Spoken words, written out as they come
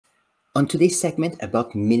On today's segment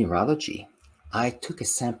about mineralogy, I took a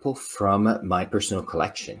sample from my personal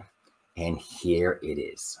collection, and here it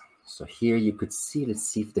is. So here you could see, let's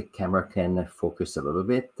see if the camera can focus a little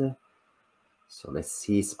bit. So let's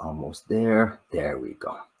see, it's almost there. There we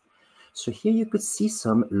go. So here you could see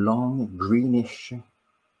some long greenish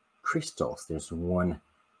crystals. There's one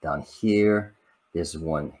down here, there's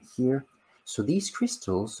one here. So these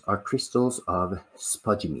crystals are crystals of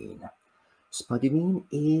spodumene. Spodumene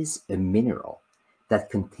is a mineral that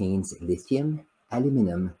contains lithium,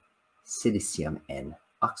 aluminum, silicium, and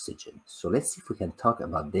oxygen. So let's see if we can talk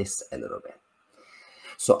about this a little bit.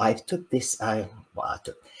 So I took this, I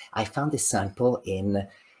found this sample in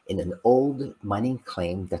an old mining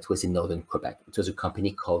claim that was in northern Quebec. It was a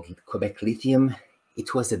company called Quebec Lithium.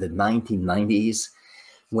 It was in the 1990s.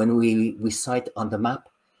 When we saw it on the map,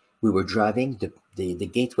 we were driving, the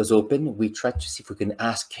gate was open. We tried to see if we can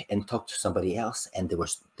ask and talk to somebody else, and there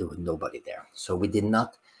was nobody there. So we did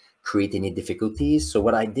not create any difficulties. So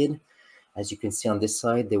what I did, as you can see on this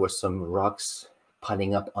side, there were some rocks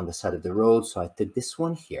piling up on the side of the road. So I took this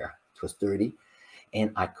one here, it was dirty,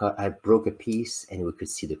 and I broke a piece, and we could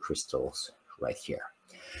see the crystals right here.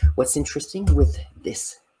 What's interesting with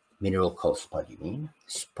this mineral called spodumene,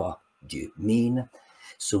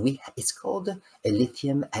 so it's called a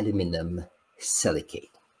lithium aluminum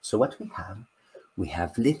silicate. So what we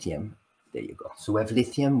have lithium, there you go. So we have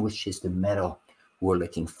lithium, which is the metal we're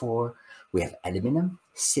looking for. We have aluminum,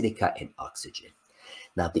 silica, and oxygen.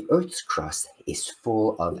 Now the Earth's crust is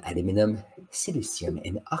full of aluminum, silicium,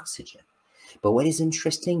 and oxygen. But what is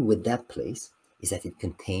interesting with that place is that it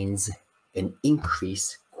contains an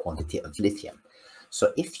increased quantity of lithium.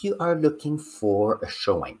 So if you are looking for a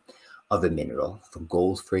showing of a mineral, for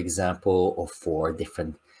gold, for example, or for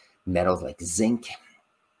different metals like zinc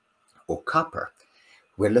or copper,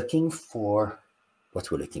 we're looking for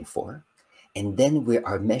what we're looking for. And then we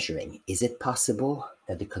are measuring, is it possible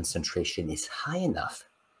that the concentration is high enough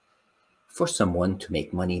for someone to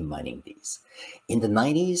make money mining these? In the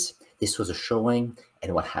 90s, this was a showing,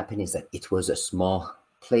 and what happened is that it was a small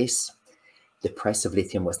place. The price of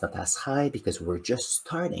lithium was not as high because we're just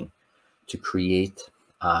starting to create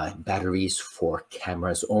batteries for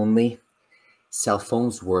cameras only. Cell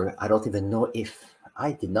phones were, I don't even know if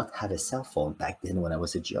I did not have a cell phone back then when I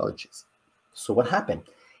was a geologist. So what happened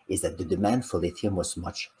is that the demand for lithium was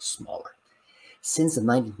much smaller. Since the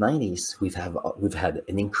 1990s, we've had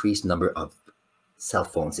an increased number of cell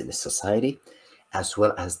phones in the society, as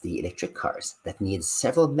well as the electric cars that need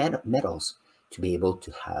several metals to be able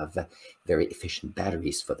to have very efficient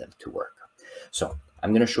batteries for them to work. So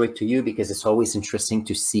I'm going to show it to you because it's always interesting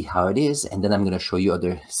to see how it is, and then I'm going to show you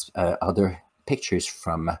other pictures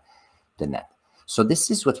from the net. So this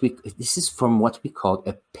is from what we call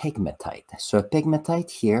a pegmatite. So a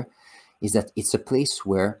pegmatite here is that it's a place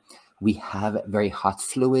where we have very hot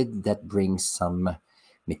fluid that brings some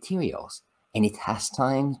materials, and it has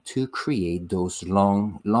time to create those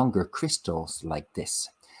longer crystals like this.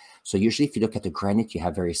 So usually if you look at the granite, you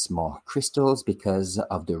have very small crystals because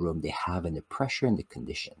of the room they have and the pressure and the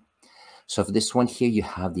condition. So for this one here, you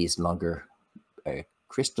have these longer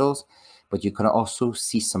crystals, but you can also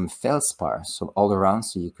see some feldspar, so all around.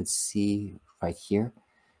 So you could see right here,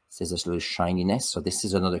 there's this little shininess. So this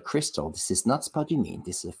is another crystal. This is not spodumene.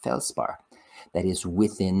 This is a feldspar that is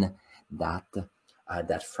within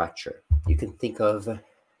that fracture. You can think of,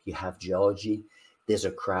 you have geology, there's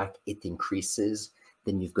a crack, it increases,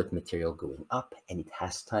 then you've got material going up, and it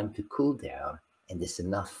has time to cool down, and there's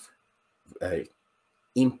enough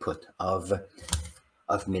input of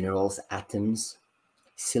minerals, atoms,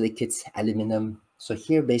 silicates, aluminum. So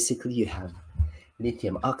here basically you have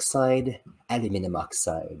lithium oxide, aluminum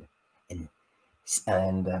oxide, and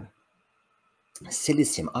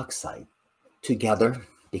silicium oxide together.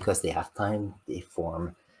 Because they have time, they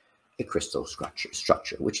form a crystal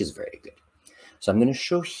structure, which is very good. So I'm going to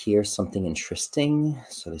show here something interesting.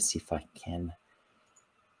 So let's see if I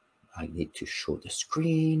need to show the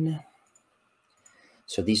screen.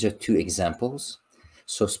 So these are two examples.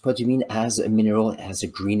 So spodumene as a mineral has a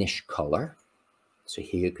greenish color. So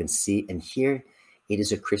here you can see, and here it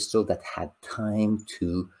is a crystal that had time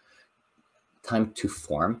to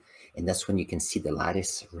form. And that's when you can see the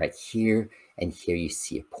lattice right here. And here you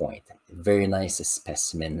see a point. Very nice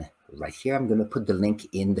specimen right here. I'm going to put the link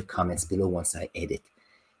in the comments below once I edit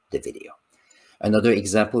the video. Another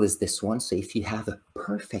example is this one. So if you have a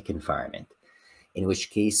perfect environment, in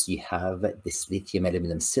which case you have this lithium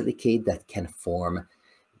aluminum silicate that can form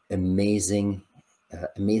amazing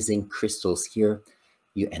crystals here,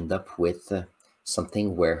 you end up with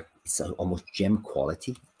something where it's almost gem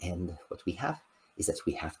quality. And what we have is that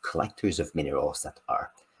we have collectors of minerals that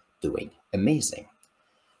are doing amazing.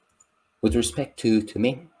 With respect to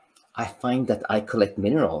me, I find that I collect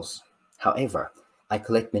minerals. However, I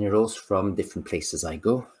collect minerals from different places I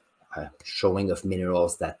go, showing of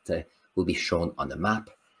minerals that will be shown on the map.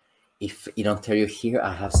 If in Ontario here,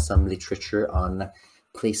 I have some literature on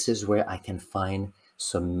places where I can find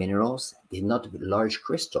some minerals. They're not large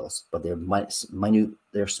crystals, but they're minute,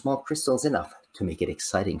 they're small crystals enough to make it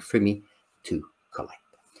exciting for me to collect.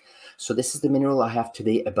 So this is the mineral I have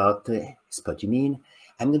today about spodumene.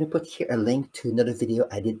 I'm going to put here a link to another video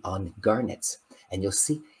I did on garnets, and you'll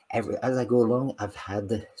see as I go along, I've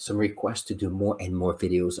had some requests to do more and more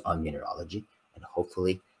videos on mineralogy, and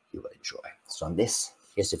hopefully you will enjoy. So on this,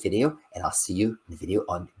 here's the video, and I'll see you in the video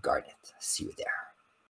on garnet. See you there.